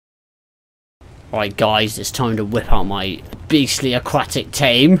Alright guys, it's time to whip out my beastly aquatic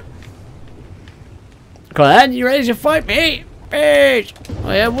tame. Go ahead, you ready to fight me? Bitch!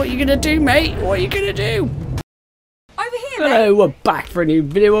 Oh yeah, what are you gonna do, mate? What are you gonna do? Over here, Hello, mate. we're back for a new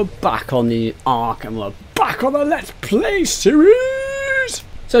video. We're back on the ARK and we're back on the Let's Play series!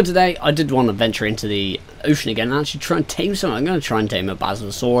 So today, I did want to venture into the ocean again and actually try and tame something. I'm going to try and tame a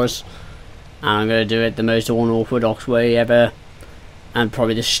Basilosaurus. And I'm going to do it the most unorthodox way ever. And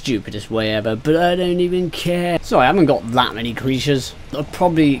probably the stupidest way ever, but I don't even care. So I haven't got that many creatures that are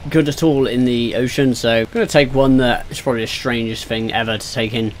probably good at all in the ocean, so I'm going to take one that is probably the strangest thing ever to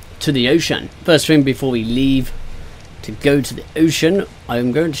take in to the ocean. First thing before we leave to go to the ocean,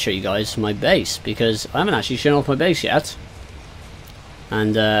 I'm going to show you guys my base, because I haven't actually shown off my base yet.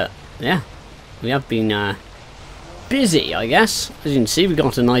 And yeah, we have been busy, I guess. As you can see, we've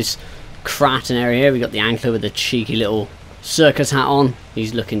got a nice Kraken area here. We've got the angler with the cheeky little circus hat on.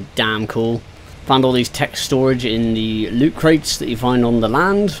 He's looking damn cool. Found all these tech storage in the loot crates that you find on the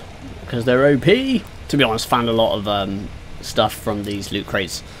land because they're OP. To be honest, found a lot of stuff from these loot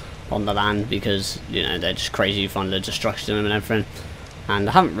crates on the land because, you know, they're just crazy. You find loads of structure in them and everything. And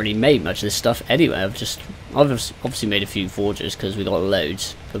I haven't really made much of this stuff anyway. I've obviously made a few forges because we got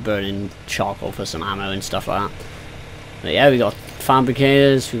loads for burning charcoal for some ammo and stuff like that. But yeah, we got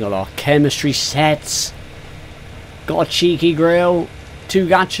fabricators, we got our chemistry sets. Got a cheeky grill, 2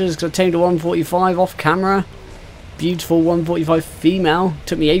 gachas, because I tamed a 145 off camera. Beautiful 145 female.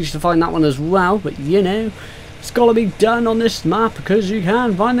 Took me ages to find that one as well, but you know, it's got to be done on this map because you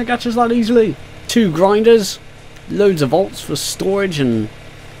can find the gachas that easily. 2 grinders, loads of vaults for storage, and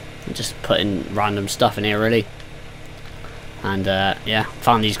just putting random stuff in here really. And yeah,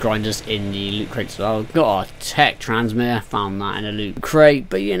 found these grinders in the loot crate as well. Got a tech transmitter, found that in a loot crate,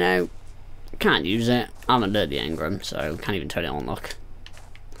 but you know, can't use it. I haven't learned the engram, so can't even turn it on. Look,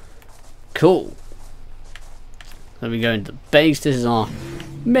 cool. Then we go into the base. This is our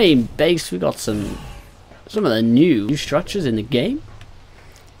main base. We got some of the new structures in the game.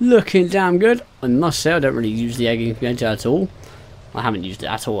 Looking damn good. I must say, I don't really use the egg incubator at all. I haven't used it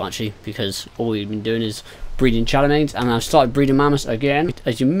at all actually, because all we've been doing is breeding chalamanes, and I've started breeding mammoths again.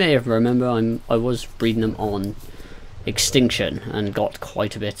 As you may have remember, I was breeding them on extinction and got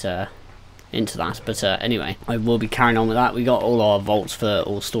quite a bit into that, but anyway, I will be carrying on with that. We got all our vaults for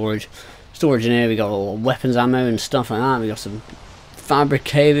all storage in here. We got all weapons ammo and stuff like that. We got some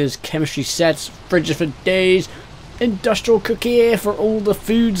fabricators, chemistry sets, fridges for days, industrial cookie here for all the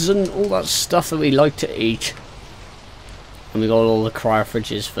foods and all that stuff that we like to eat. And we got all the cryo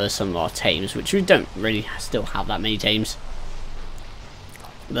fridges for some of our tames, which we don't really still have that many tames.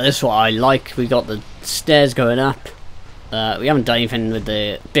 But this is what I like. We got the stairs going up. We haven't done anything with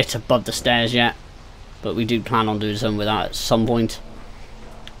the bit above the stairs yet, but we do plan on doing something with that at some point.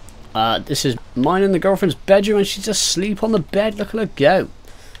 This is mine and the girlfriend's bedroom, and she's asleep on the bed. Look at her go.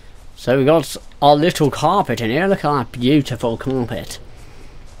 So we got our little carpet in here. Look at that beautiful carpet.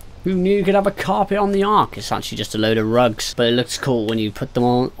 Who knew you could have a carpet on the ARK? It's actually just a load of rugs, but it looks cool when you put them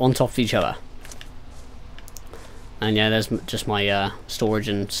on top of each other. And yeah, there's just my storage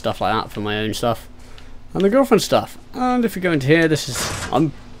and stuff like that for my own stuff. And the girlfriend stuff. And if we go into here,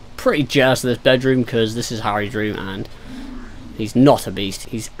 I'm pretty jealous of this bedroom because this is Harry's room and he's not a beast.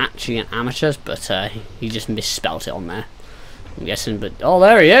 He's actually an amateur, but he just misspelt it on there, I'm guessing. But oh,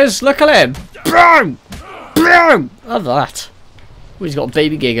 there he is. Look at him. Boom! Boom! Love that. Oh, he's got a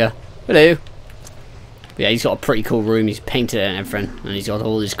baby giga. Hello. But yeah, he's got a pretty cool room. He's painted it and everything, and he's got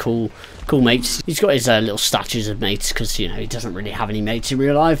all his cool mates. He's got his little statues of mates because, you know, he doesn't really have any mates in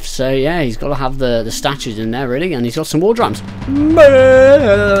real life. So yeah, he's got to have the statues in there really, and he's got some war drums.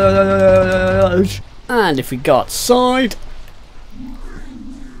 And if we go outside,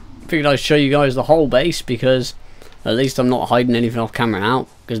 figured I'd show you guys the whole base because at least I'm not hiding anything off camera now,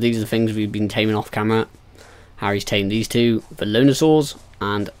 because these are the things we've been taming off camera. Harry's tamed these 2 Velonosaurs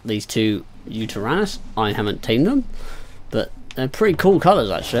and these 2 Uteranus. I haven't tamed them, but they're pretty cool colours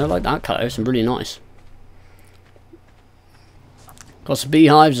actually. I like that colour, it's really nice. Got some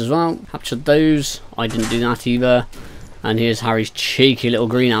beehives as well, captured those. I didn't do that either. And here's Harry's cheeky little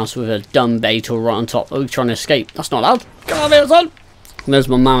greenhouse with a dumb beetle right on top. Oh, he's trying to escape. That's not allowed. Get out of here, son! And there's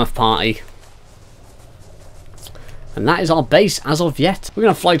my mammoth party. And that is our base as of yet. We're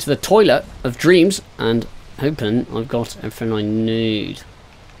going to fly to the toilet of dreams and hoping I've got everything I need.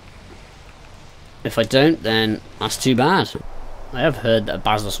 If I don't, then that's too bad. I have heard that a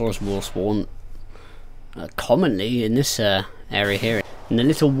Basilosaurus will spawn commonly in this area here, in the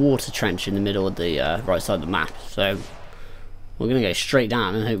little water trench in the middle of the right side of the map. So we're going to go straight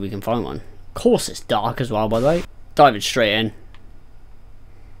down and hope we can find one. Of course it's dark as well, by the way. Diving straight in.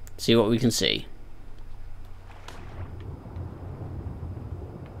 See what we can see.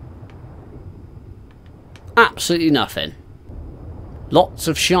 absolutely nothing. Lots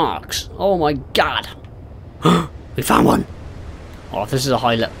of sharks. Oh my god. We found one. Oh, this is a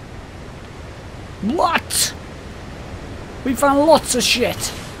high level. What? We found lots of shit.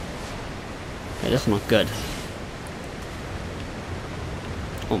 Hey, this is not good.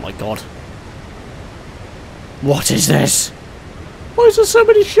 Oh my god. What is this? Why is there so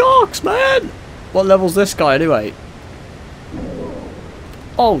many sharks, man? What level's this guy anyway?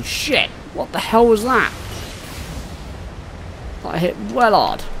 Oh shit. What the hell was that? I hit well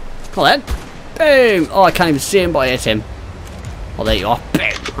hard. Come on then. Boom. Oh, I can't even see him, but I hit him. Oh, there you are.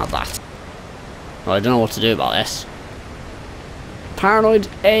 Boom. Have that. Oh, I don't know what to do about this. Paranoid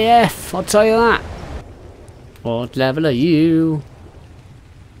AF, I'll tell you that. What level are you?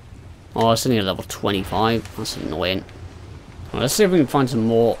 Oh, it's only a level 25. That's annoying. Well, let's see if we can find some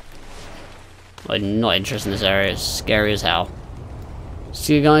more. I'm not interested in this area. It's scary as hell.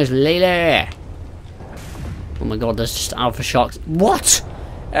 See you guys later. Oh my god, there's just alpha sharks. What?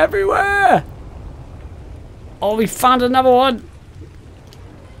 Everywhere! Oh, we found another one.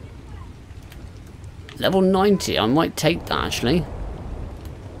 Level 90. I might take that actually.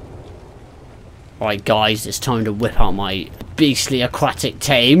 Alright guys, it's time to whip out my beastly aquatic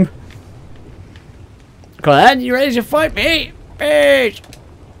tame. Come on, you ready to fight me? Bitch!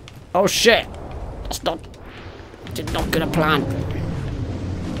 Oh shit. That's not... Did not gonna plan.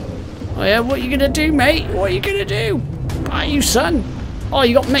 Oh yeah, what are you gonna do, mate? What are you gonna do? Are you, son? Oh,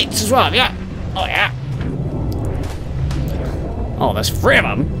 you got mates as well, yeah? Oh yeah. Oh, there's 3 of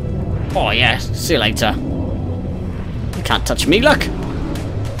them. Oh yeah, see you later. You can't touch me, look!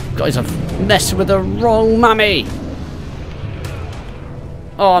 You guys have messed with the wrong mummy!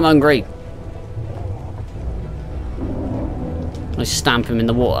 Oh, I'm hungry. Can I stamp him in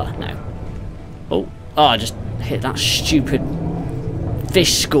the water? No. Oh, I just hit that stupid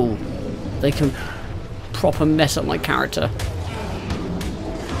fish school. They can proper mess up my character.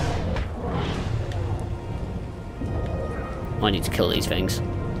 I need to kill these things.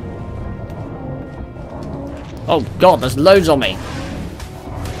 Oh god, there's loads on me.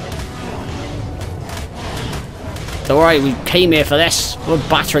 Don't worry, we came here for this. We're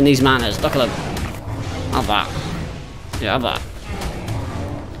battering these manners. Look at them. Have that. Yeah, have that.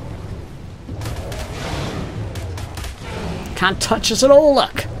 Can't touch us at all,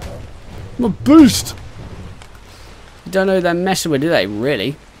 look. I'm a boost. Don't know who they're messing with, do they,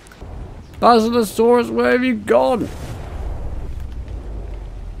 really? Basilosaurus, where have you gone?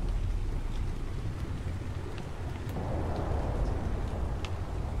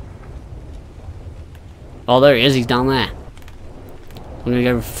 Oh, there he is. He's down there. I'm going to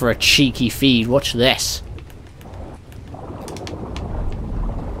go for a cheeky feed. Watch this.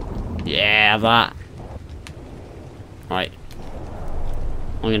 Yeah, that. Right.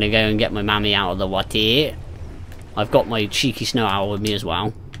 I'm going to go and get my mammy out of the water. I've got my cheeky snow owl with me as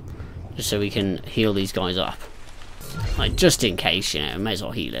well. Just so we can heal these guys up. Like, just in case, you know, may as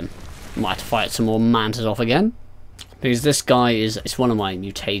well heal him. Might have to fight some more mantas off again. Because this guy is, it's one of my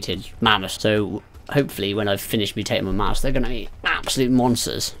mutated mammoths. So hopefully when I've finished mutating my mammoths, they're going to be absolute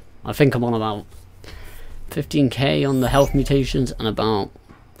monsters. I think I'm on about 15k on the health mutations and about,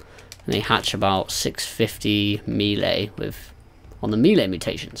 and they hatch about 650 melee with on the melee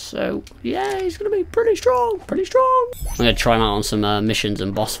mutations. So yeah, he's going to be pretty strong, pretty strong. I'm going to try him out on some missions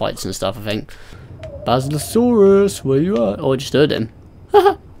and boss fights and stuff, I think. Basilosaurus, where you at? Oh, I just heard him.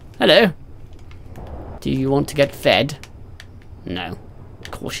 Hello. Do you want to get fed? No, of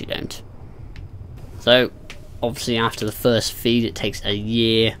course you don't. So, obviously after the first feed, it takes a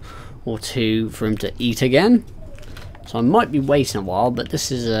year or 2 for him to eat again. So I might be waiting a while, but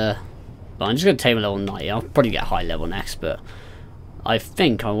this is well, I'm just going to tame a level 90. I'll probably get high level next, but I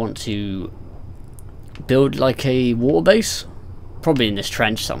think I want to build like a water base. Probably in this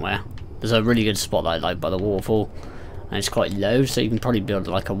trench somewhere. There's a really good spot that I like by the waterfall. And it's quite low, so you can probably build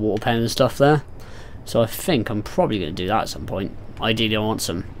like a water pen and stuff there. So I think I'm probably going to do that at some point. Ideally I want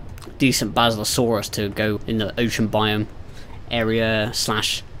some decent Basilosaurus to go in the ocean biome area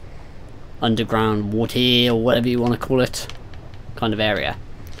slash underground water or whatever you want to call it kind of area,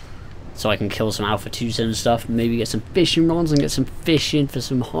 so I can kill some alpha 2s and stuff, maybe get some fishing rods and get some fish in for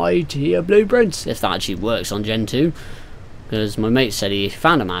some high tier blueprints, if that actually works on Gen 2, because my mate said he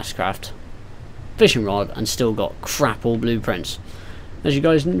found a Mastercraft fishing rod and still got crap all blueprints. As you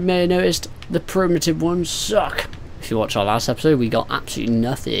guys may have noticed, the primitive ones suck. If you watch our last episode, we got absolutely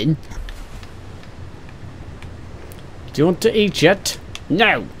nothing. Do you want to eat yet?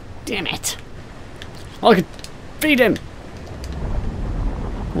 No! Damn it! I could feed him!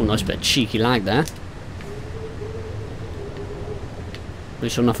 Oh, nice bit of cheeky lag there.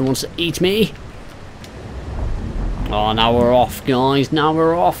 Make sure nothing wants to eat me. Oh, now we're off, guys. Now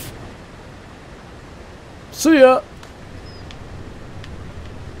we're off. See ya.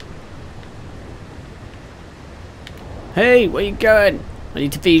 Hey, where you going? I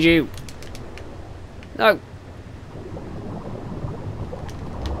need to feed you. No.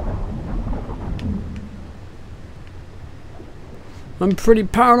 I'm pretty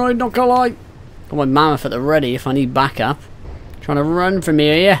paranoid, not gonna lie. Got my mammoth at the ready if I need backup. Trying to run from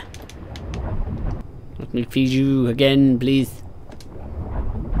here, yeah? Let me feed you again, please.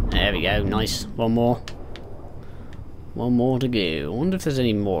 There we go, nice. One more. One more to go. I wonder if there's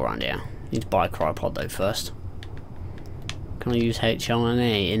any more around here. Need to buy a cryopod though first. Can I use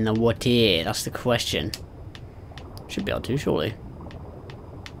HLNA in the water? That's the question. Should be able to, surely.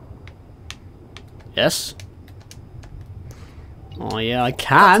 Yes. Oh yeah, I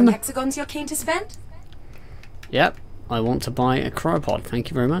can. Got some hexagons you're keen to spend? Yep. I want to buy a cryopod. Thank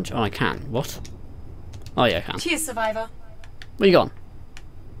you very much. Oh, I can. What? Oh yeah, I can. Cheers, survivor. Where you gone?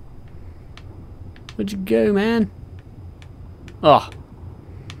 Where'd you go, man? Oh.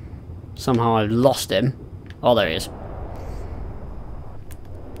 Somehow I've lost him. Oh, there he is.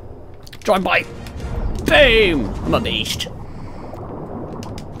 Drive by. Boom! I'm a beast.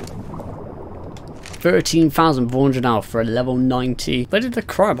 13,400 now for a level 90. Where did the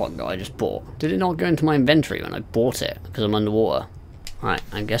cryopod go I just bought? Did it not go into my inventory when I bought it? Because I'm underwater. Right,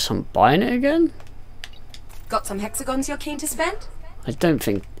 I guess I'm buying it again? Got some hexagons you're keen to spend? I don't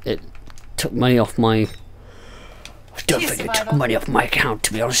think it took money off my... I don't think it took money off my account,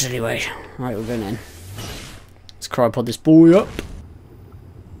 to be honest, anyway. Right, we're going in. Let's cryopod this boy up.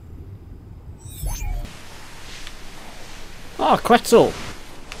 Oh, Quetzal!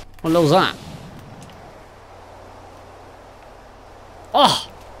 What level's that?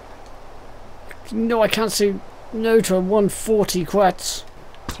 Oh! No, I can't say no to a 140 Quetz.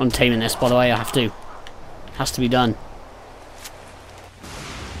 I'm taming this, by the way, I have to. Has to be done.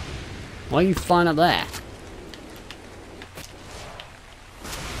 Why are you flying up there?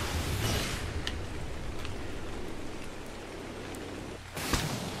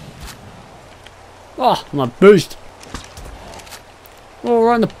 Oh, my boost! Oh,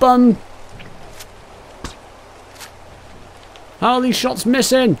 right in the bum! How are these shots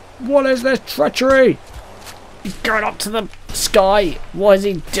missing? What is this treachery? He's going up to the sky. What is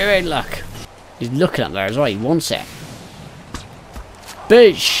he doing? Look. He's looking up there as well. He wants it.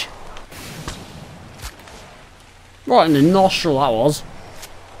 Bitch. Right in the nostril that was.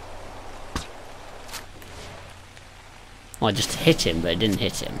 I just hit him, but it didn't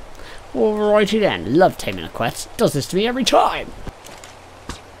hit him. Alrighty then. Love taming a quest. Does this to me every time.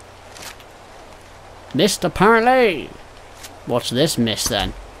 Missed apparently. Watch this miss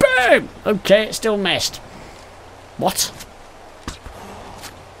then. Boom! Okay, it still missed. What?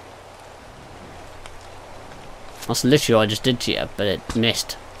 That's literally what I just did to you, but it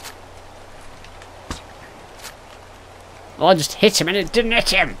missed. Oh, I just hit him and it didn't hit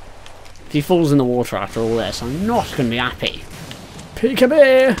him! If he falls in the water after all this, I'm not going to be happy.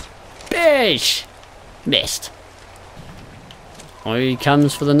 Peekaboo! Bish! Missed. Oh, he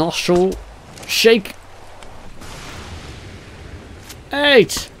comes for the nostril. Shake!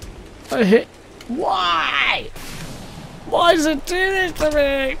 8! I hit. Why? Why does it do this to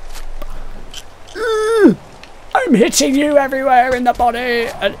me? I'm hitting you everywhere in the body.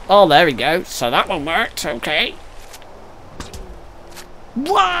 And, oh, there we go. So that one worked. Okay.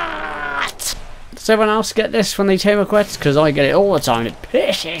 What? Does everyone else get this when they tame a quest? Because I get it all the time. It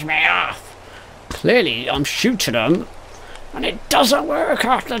pisses me off. Clearly, I'm shooting them, and it doesn't work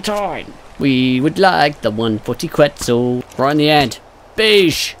half the time. We would like the 140 Quetzal right in the head.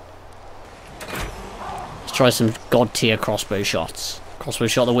 Beesh. Let's try some god tier crossbow shots. Crossbow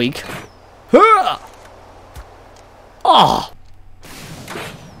shot of the week. Ah! Oh!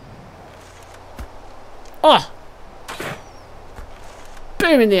 Oh!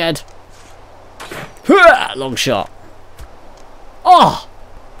 Boom in the head. Long shot. Oh!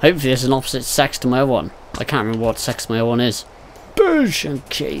 Hopefully this is an opposite sex to my other one. I can't remember what sex my other one is. Boosh!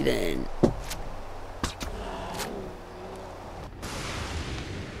 Okay then.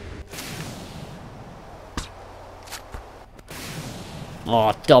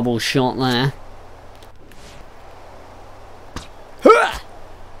 Oh, double shot there.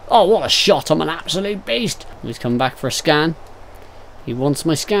 Oh, what a shot. I'm an absolute beast. He's coming back for a scan. He wants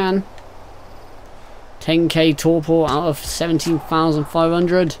my scan. 10k torpor out of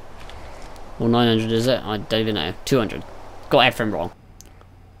 17,500. Or 900 is it? I don't even know. 200. Got everything wrong.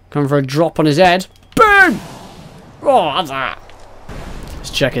 Coming for a drop on his head. Boom! Oh, that's that. Let's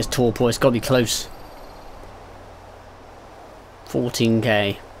check his torpor. It's got to be close.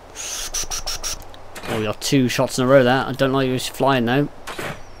 14k. Oh, we got 2 shots in a row there. I don't like who's flying though.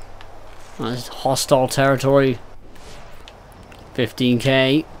 That's hostile territory.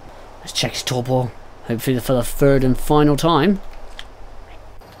 15k. Let's check his torpor. Hopefully for the 3rd and final time.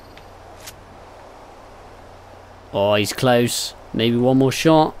 Oh, he's close. Maybe one more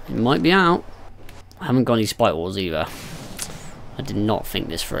shot. He might be out. I haven't got any spike walls either. I did not think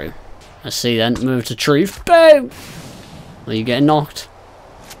this through. Let's see then. Move to truth. Boom! Are you getting knocked?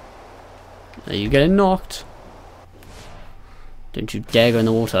 Are you getting knocked? Don't you dare go in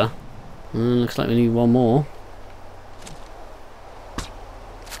the water. Looks like we need one more.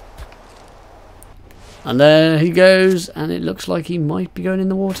 And there he goes. And it looks like he might be going in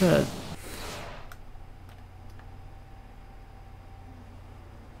the water.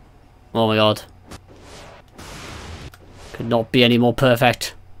 Oh my god. Could not be any more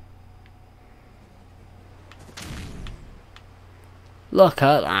perfect. Look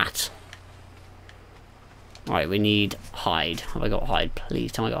at that. Right, we need hide. Have I got hide?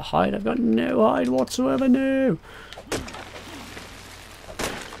 Please tell me I got hide. I've got no hide whatsoever. No.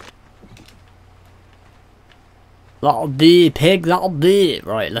 That'll do, pig. That'll do.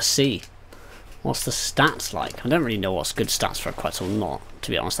 Right, let's see. What's the stats like? I don't really know what's good stats for a Quetzal or not.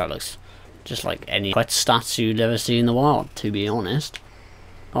 To be honest, that looks just like any Quetzal stats you'd ever see in the wild, to be honest.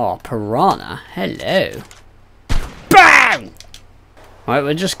 Oh, Piranha. Hello. BAM! Right,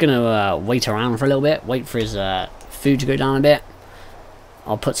 we're just going to wait around for a little bit. Wait for his food to go down a bit.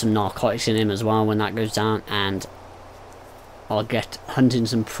 I'll put some narcotics in him as well when that goes down. And I'll get hunting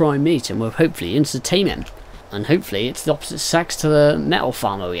some prime meat and we'll hopefully insta-tame him. And hopefully it's the opposite sex to the metal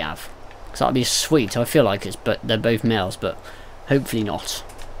farmer we have. Because that'd be sweet. I feel like they're both males, but hopefully not.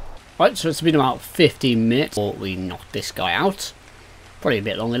 Right, so it's been about 15 minutes before we knocked this guy out. Probably a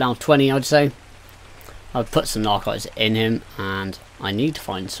bit longer now, 20 I'd say. I've put some narcotics in him and I need to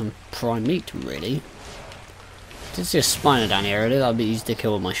find some prime meat really. Did see a spiner down here earlier, that'd be easy to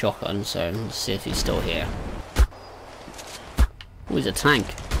kill with my shotgun, so let's see if he's still here. Oh, he's a tank.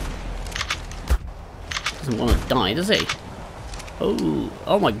 Doesn't want to die, does he?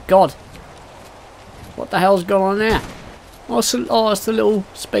 Oh my god. What the hell's going on there? Oh, it's the little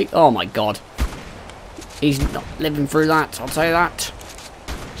space. Oh my god. He's not living through that, I'll tell you that.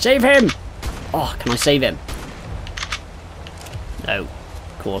 Save him! Oh, can I save him? No,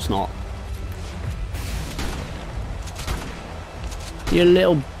 of course not. You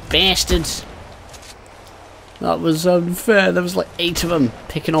little bastards. That was unfair. There was like 8 of them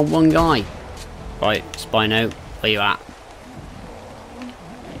picking on one guy. Right, Spino, where you at?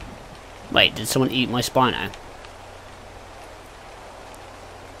 Wait, did someone eat my Spino?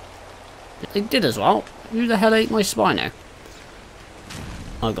 They did as well. Who the hell ate my Spino?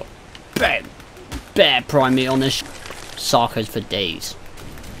 I've got bare prime meat on this. Sarcos for days.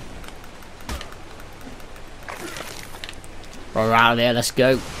 Right, we're out of there, let's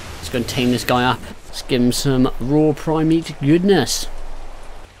go. Let's go and tame this guy up. Let's give him some raw prime meat goodness.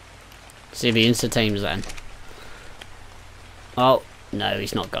 See if he insta-tames then. Oh, no,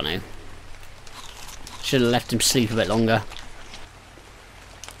 he's not gonna. Should have left him sleep a bit longer.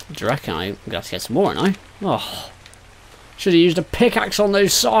 Do you reckon I'm gonna have to get some more, aren't I? Oh, should have used a pickaxe on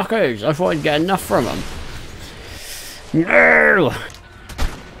those Sarcos. I thought I'd get enough from them. No!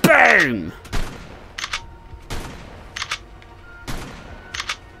 Boom!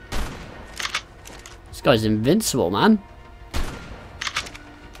 This guy's invincible, man.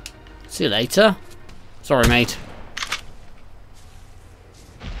 See you later. Sorry, mate.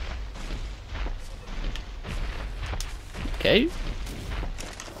 Okay.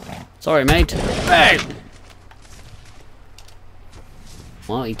 Sorry, mate. Bang!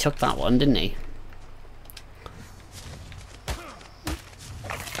 Well, he took that one, didn't he?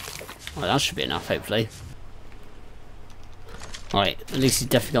 Well, that should be enough, hopefully. Right, at least he's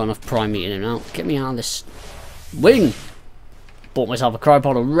definitely got enough prime meat in him now. Get me out of this wing! Bought myself a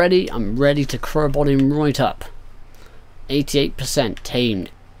cryopod already. I'm ready to cryopod him right up. 88%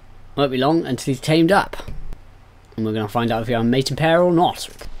 tamed. Won't be long until he's tamed up. And we're going to find out if we are a mating pair or not.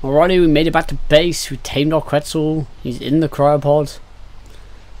 Alrighty, we made it back to base. We tamed our Quetzal. He's in the cryopod.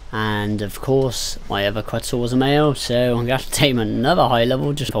 And of course, my other Quetzal was a male. So I'm going to have to tame another high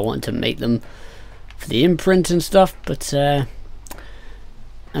level just if I wanted to mate them for the imprint and stuff. But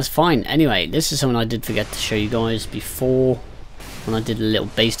that's fine. Anyway, this is something I did forget to show you guys before when I did a little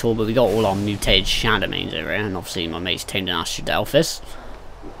base tour. But we got all our mutated shadow mains over here. And obviously my mate's tamed an Astradelphis.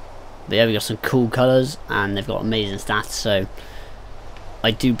 But yeah, we got some cool colours and they've got amazing stats, so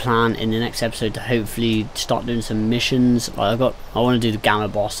I do plan in the next episode to hopefully start doing some missions. I want to do the Gamma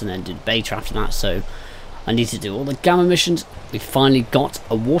boss and then do the beta after that, so I need to do all the Gamma missions. We finally got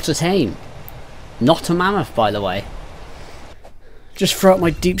a water tame. Not a mammoth, by the way. Just throw out my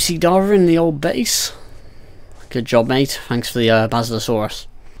deep sea diver in the old base. Good job, mate. Thanks for the Basilosaurus.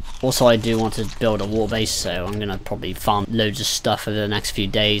 Also, I do want to build a water base, so I'm going to probably farm loads of stuff over the next few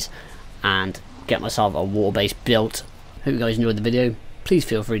days and get myself a water base built. Hope you guys enjoyed the video. Please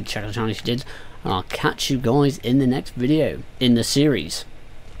feel free to check out the channel if you did, and I'll catch you guys in the next video in the series.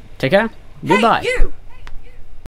 Take care. Goodbye. Hey, you!